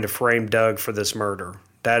of trying to frame Doug for this murder.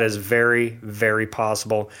 That is very, very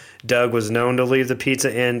possible. Doug was known to leave the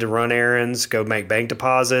Pizza Inn to run errands, go make bank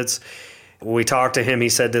deposits. When we talked to him, he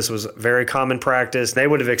said this was very common practice. They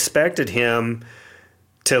would have expected him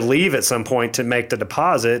to leave at some point to make the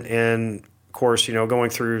deposit. And, of course, going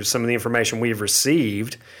through some of the information we've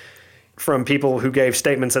received from people who gave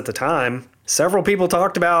statements at the time, several people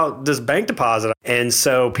talked about this bank deposit. And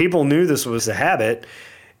so people knew this was a habit.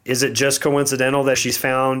 Is it just coincidental that she's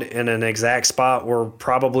found in an exact spot where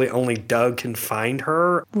probably only Doug can find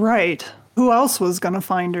her? Right. Who else was going to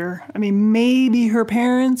find her? I mean, maybe her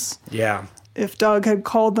parents. Yeah. If Doug had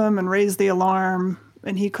called them and raised the alarm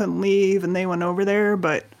and he couldn't leave and they went over there,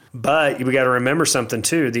 But we got to remember something,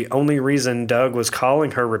 too. The only reason Doug was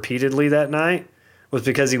calling her repeatedly that night was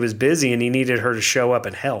because he was busy and he needed her to show up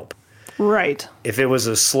and help. Right. If it was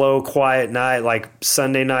a slow, quiet night like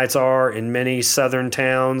Sunday nights are in many southern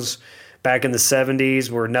towns back in the 70s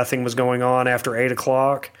where nothing was going on after 8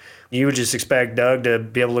 o'clock, you would just expect Doug to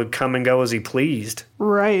be able to come and go as he pleased.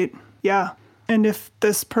 Right. Yeah. And if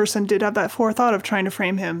this person did have that forethought of trying to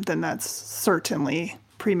frame him, then that's certainly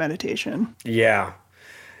premeditation. Yeah.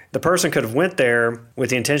 The person could have went there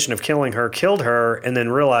with the intention of killing her, killed her, and then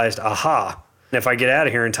realized, aha, if I get out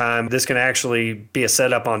of here in time, this can actually be a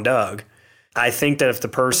setup on Doug. I think that if the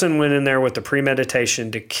person went in there with the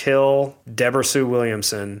premeditation to kill Deborah Sue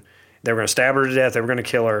Williamson They were going to stab her to death. They were going to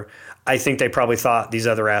kill her. I think they probably thought these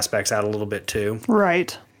other aspects out a little bit too.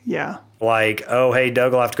 Right. Yeah. Like, oh, hey,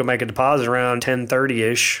 Doug will have to go make a deposit around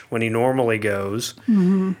 10:30-ish when he normally goes.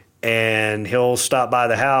 Mm-hmm. And he'll stop by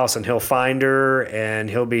the house and he'll find her and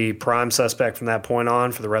he'll be prime suspect from that point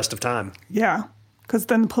on for the rest of time. Yeah. Because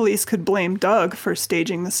then the police could blame Doug for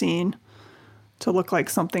staging the scene to look like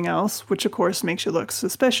something else, which of course makes you look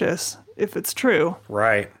suspicious if it's true.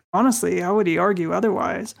 Right. Honestly, how would he argue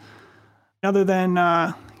otherwise? Other than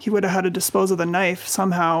he would have had to dispose of the knife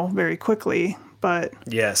somehow very quickly. But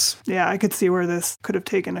yes. Yeah, I could see where this could have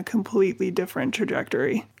taken a completely different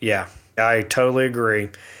trajectory. Yeah, I totally agree.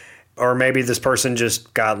 Or maybe this person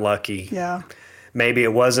just got lucky. Yeah. Maybe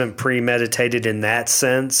it wasn't premeditated in that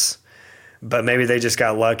sense, but maybe they just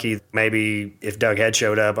got lucky. Maybe if Doug had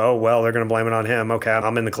showed up, oh, well, they're going to blame it on him. Okay,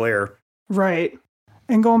 I'm in the clear. Right.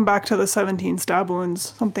 And going back to the 17 stab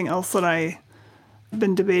wounds, something else that I've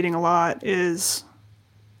been debating a lot is,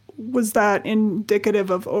 was that indicative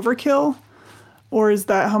of overkill? Or is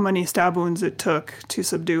that how many stab wounds it took to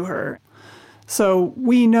subdue her? So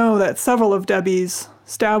we know that several of Debbie's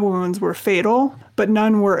stab wounds were fatal, but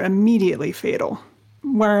none were immediately fatal.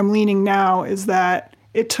 Where I'm leaning now is that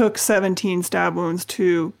it took 17 stab wounds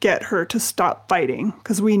to get her to stop fighting,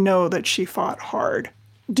 because we know that she fought hard.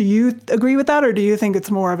 Do you agree with that, or do you think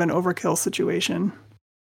it's more of an overkill situation?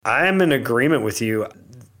 I'm in agreement with you.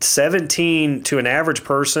 17 to an average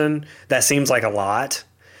person, that seems like a lot.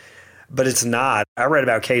 But it's not. I read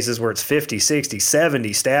about cases where it's 50, 60,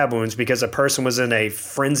 70 stab wounds because a person was in a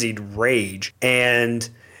frenzied rage. And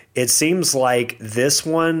it seems like this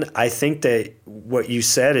one, I think that what you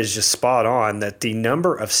said is just spot on, that the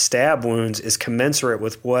number of stab wounds is commensurate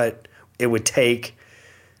with what it would take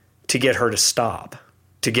to get her to stop,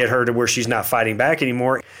 to get her to where she's not fighting back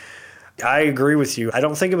anymore. I agree with you. I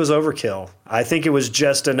don't think it was overkill. I think it was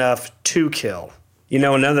just enough to kill. You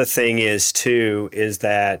know, another thing is, too, is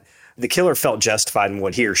that the killer felt justified in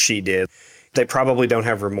what he or she did. They probably don't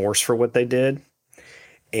have remorse for what they did,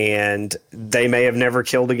 and they may have never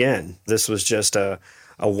killed again. This was just a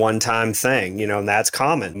one-time thing, you know, and that's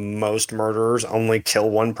common. Most murderers only kill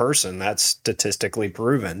one person. That's statistically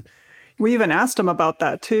proven. We even asked him about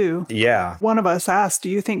that, too. Yeah. One of us asked, do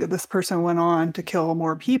you think that this person went on to kill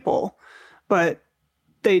more people? But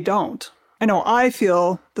they don't. I know I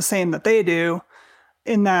feel the same that they do,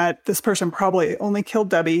 in that this person probably only killed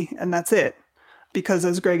Debbie, and that's it. Because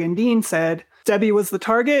as Greg and Dean said, Debbie was the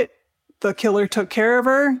target, the killer took care of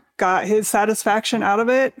her, got his satisfaction out of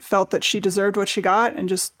it, felt that she deserved what she got, and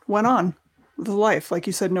just went on with life. Like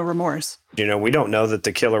you said, no remorse. You know, we don't know that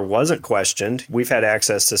the killer wasn't questioned. We've had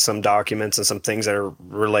access to some documents and some things that are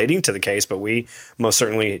relating to the case, but we most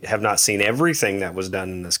certainly have not seen everything that was done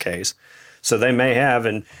in this case. So they may have,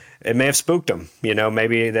 and it may have spooked them. You know,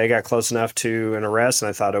 maybe they got close enough to an arrest and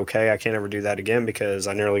I thought, okay, I can't ever do that again because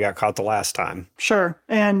I nearly got caught the last time. Sure.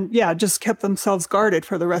 And yeah, just kept themselves guarded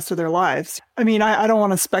for the rest of their lives. I mean, I don't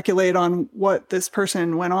want to speculate on what this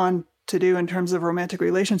person went on to do in terms of romantic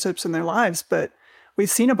relationships in their lives, but we've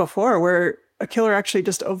seen it before where a killer actually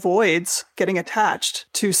just avoids getting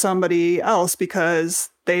attached to somebody else because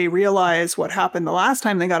they realize what happened the last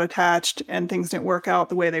time they got attached and things didn't work out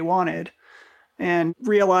the way they wanted. And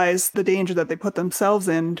realize the danger that they put themselves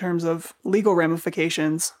in terms of legal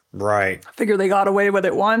ramifications. Right. Figure they got away with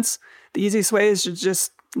it once. The easiest way is to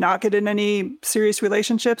just not get in any serious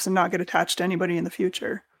relationships and not get attached to anybody in the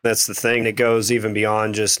future. That's the thing. It goes even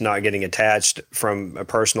beyond just not getting attached from a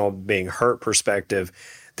personal being hurt perspective.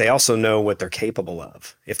 They also know what they're capable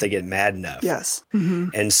of if they get mad enough. Yes.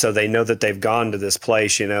 Mm-hmm. And so they know that they've gone to this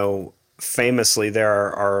place. You know, famously, there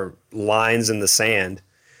are lines in the sand.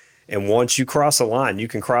 And once you cross a line, you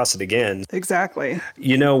can cross it again. Exactly.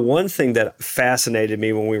 You know, one thing that fascinated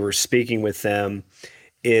me when we were speaking with them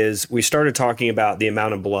is we started talking about the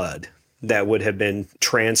amount of blood that would have been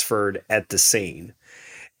transferred at the scene.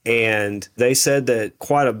 And they said that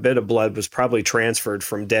quite a bit of blood was probably transferred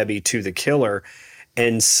from Debbie to the killer.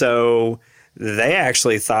 And so they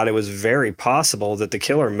actually thought it was very possible that the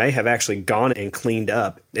killer may have actually gone and cleaned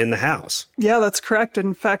up in the house. Yeah, that's correct.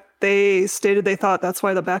 In fact, they stated they thought that's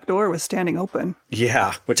why the back door was standing open.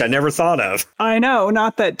 Yeah, which I never thought of. I know,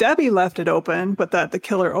 not that Debbie left it open, but that the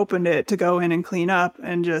killer opened it to go in and clean up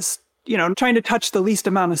and just, you know, trying to touch the least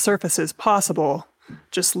amount of surfaces possible,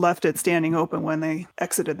 just left it standing open when they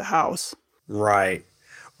exited the house. Right.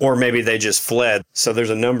 Or maybe they just fled. So there's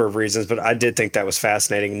a number of reasons, but I did think that was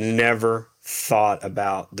fascinating. Never thought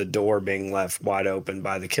about the door being left wide open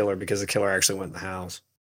by the killer because the killer actually went in the house.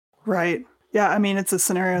 Right. Yeah, I mean, it's a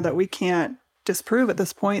scenario that we can't disprove at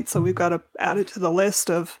this point, so we've got to add it to the list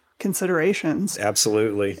of considerations.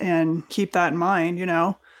 Absolutely. And keep that in mind,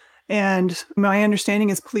 And my understanding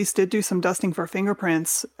is police did do some dusting for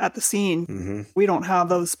fingerprints at the scene. Mm-hmm. We don't have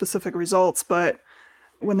those specific results, but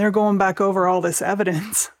when they're going back over all this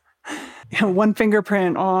evidence, one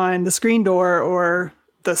fingerprint on the screen door or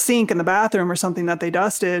the sink in the bathroom or something that they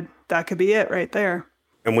dusted, that could be it right there.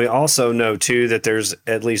 And we also know, too, that there's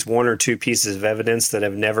at least one or two pieces of evidence that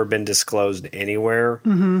have never been disclosed anywhere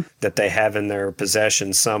that they have in their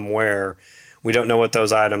possession somewhere. We don't know what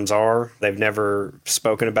those items are. They've never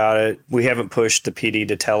spoken about it. We haven't pushed the PD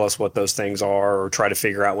to tell us what those things are or try to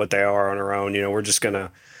figure out what they are on our own. We're just going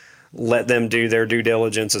to let them do their due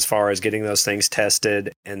diligence as far as getting those things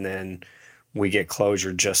tested, and then we get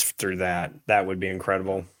closure just through that. That would be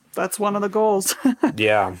incredible. That's one of the goals.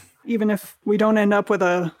 Yeah. Even if we don't end up with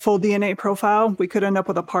a full DNA profile, we could end up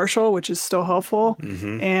with a partial, which is still helpful.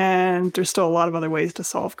 And there's still a lot of other ways to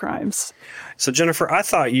solve crimes. So, Jennifer, I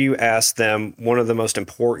thought you asked them one of the most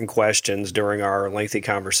important questions during our lengthy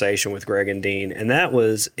conversation with Greg and Dean, and that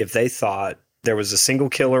was if they thought there was a single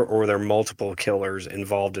killer or there were multiple killers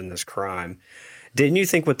involved in this crime. Didn't you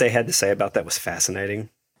think what they had to say about that was fascinating?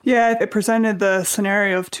 Yeah, it presented the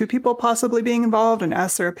scenario of two people possibly being involved and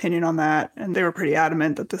asked their opinion on that. And they were pretty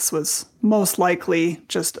adamant that this was most likely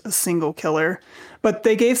just a single killer. But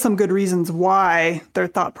they gave some good reasons why their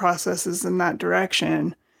thought process is in that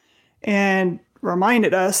direction and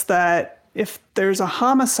reminded us that if there's a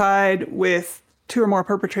homicide with two or more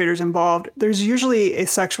perpetrators involved, there's usually a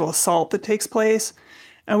sexual assault that takes place.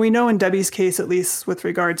 And we know in Debbie's case, at least with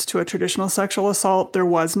regards to a traditional sexual assault, there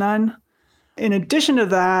was none. In addition to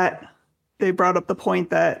that, they brought up the point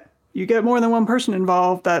that you get more than one person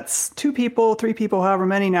involved. That's 2 people, 3 people, however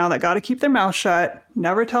many now, that got to keep their mouth shut,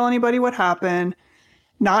 never tell anybody what happened,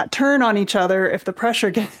 not turn on each other if the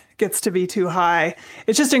pressure gets to be too high.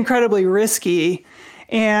 It's just incredibly risky.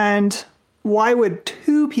 And why would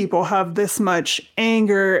 2 people have this much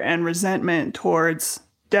anger and resentment towards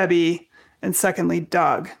Debbie and secondly,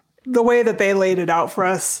 Doug? The way that they laid it out for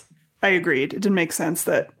us, I agreed. It didn't make sense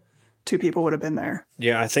that 2 people would have been there.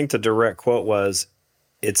 Yeah, I think the direct quote was,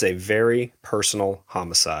 "It's a very personal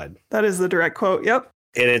homicide." That is the direct quote, yep.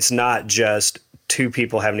 And it's not just 2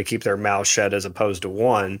 people having to keep their mouth shut as opposed to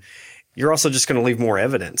 1. You're also just going to leave more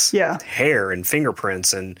evidence. Yeah. Hair and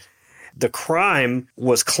fingerprints. And the crime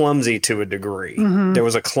was clumsy to a degree. There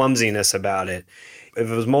was a clumsiness about it. If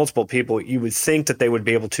it was multiple people, you would think that they would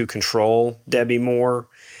be able to control Debbie more.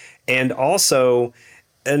 And also,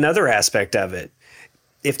 another aspect of it,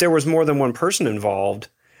 if there was more than one person involved,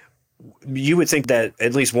 you would think that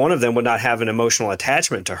at least one of them would not have an emotional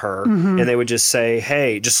attachment to her, and they would just say,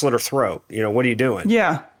 "Hey, just slit her throat. What are you doing?"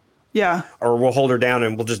 Yeah. Or we'll hold her down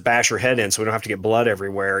and we'll just bash her head in so we don't have to get blood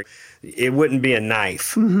everywhere. It wouldn't be a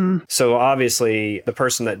knife. So obviously the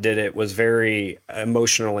person that did it was very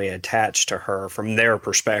emotionally attached to her from their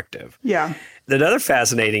perspective. Yeah. Another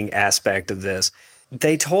fascinating aspect of this,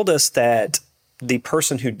 they told us that the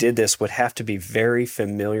person who did this would have to be very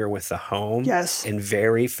familiar with the home. Yes. And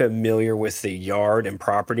very familiar with the yard and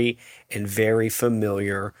property and very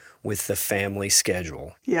familiar with the family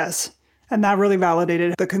schedule. Yes. And that really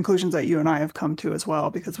validated the conclusions that you and I have come to as well,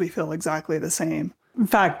 because we feel exactly the same. In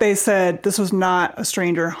fact, they said this was not a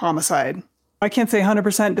stranger homicide. I can't say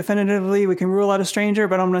 100% definitively we can rule out a stranger,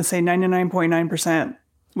 but I'm going to say 99.9%.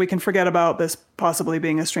 We can forget about this possibly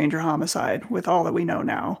being a stranger homicide with all that we know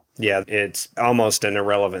now. Yeah, it's almost an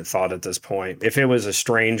irrelevant thought at this point. If it was a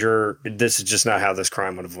stranger, this is just not how this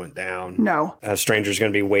crime would have went down. No. A stranger's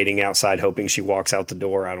going to be waiting outside hoping she walks out the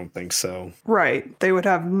door. I don't think so. Right. They would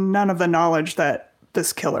have none of the knowledge that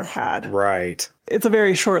this killer had. Right. It's a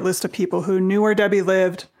very short list of people who knew where Debbie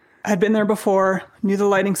lived, had been there before, knew the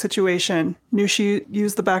lighting situation, knew she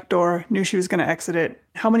used the back door, knew she was going to exit it.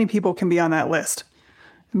 How many people can be on that list?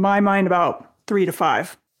 In my mind, about 3 to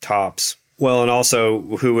 5. Tops. Well, and also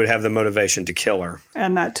who would have the motivation to kill her.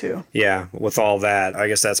 And that too. Yeah, with all that, I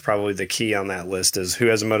guess that's probably the key on that list is who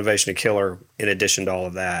has a motivation to kill her in addition to all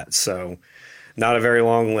of that. So not a very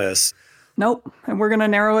long list. Nope. And we're going to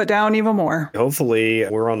narrow it down even more. Hopefully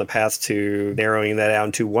we're on the path to narrowing that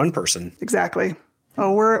down to 1 person. Exactly.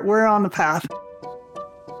 Oh, we're on the path.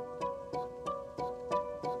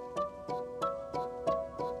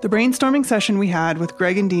 The brainstorming session we had with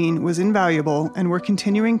Greg and Dean was invaluable, and we're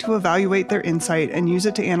continuing to evaluate their insight and use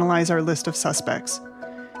it to analyze our list of suspects.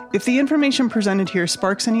 If the information presented here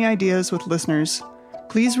sparks any ideas with listeners,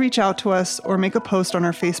 please reach out to us or make a post on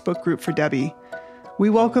our Facebook group for Debbie. We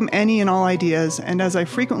welcome any and all ideas, and as I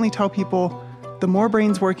frequently tell people, the more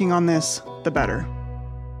brains working on this, the better.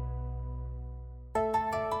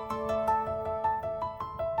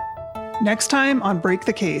 Next time on Break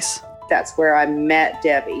the Case. That's where I met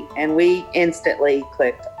Debbie, and we instantly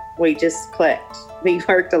clicked. We just clicked. We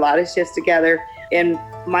worked a lot of shifts together, and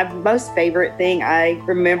my most favorite thing I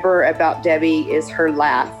remember about Debbie is her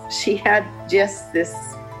laugh. She had just this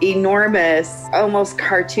enormous, almost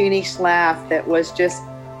cartoonish laugh that was just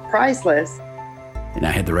priceless. And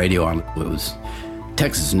I had the radio on. It was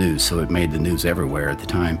Texas news, so it made the news everywhere at the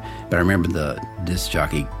time. But I remember the disc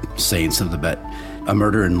jockey saying something about a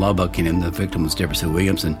murder in Lubbock, and the victim was Deborah Sue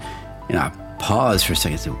Williamson. And I paused for a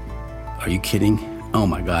second and said, "Are you kidding? Oh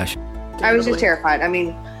my gosh." I was just terrified. I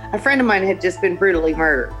mean, a friend of mine had just been brutally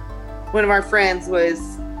murdered. One of our friends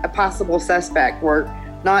was a possible suspect, or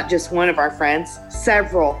not just one of our friends,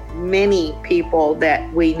 many people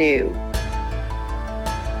that we knew.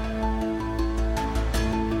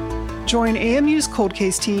 Join AMU's Cold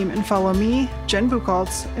Case team and follow me, Jen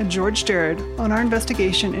Buchholz, and George Jared on our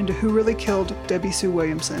investigation into who really killed Debbie Sue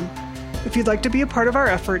Williamson. If you'd like to be a part of our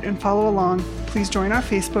effort and follow along, please join our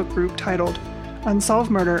Facebook group titled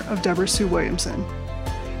Unsolved Murder of Deborah Sue Williamson.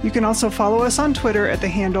 You can also follow us on Twitter at the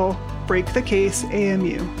handle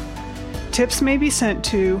BreakTheCaseAMU. Tips may be sent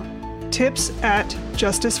to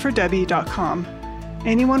tips@justicefordebbie.com.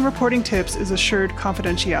 Anyone reporting tips is assured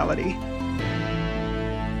confidentiality.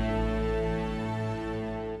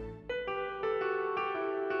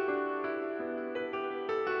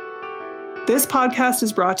 This podcast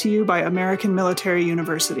is brought to you by American Military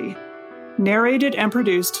University. Narrated and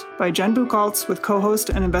produced by Jen Buchholz with co-host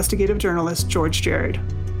and investigative journalist George Jared.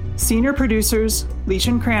 Senior producers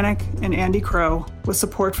Leechan Kranick and Andy Crow with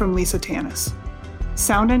support from Lisa Tanis.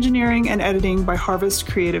 Sound engineering and editing by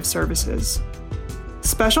Harvest Creative Services.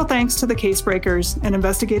 Special thanks to the Casebreakers, an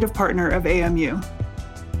investigative partner of AMU.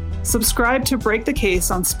 Subscribe to Break the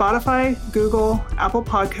Case on Spotify, Google, Apple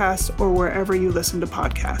Podcasts, or wherever you listen to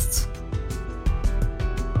podcasts.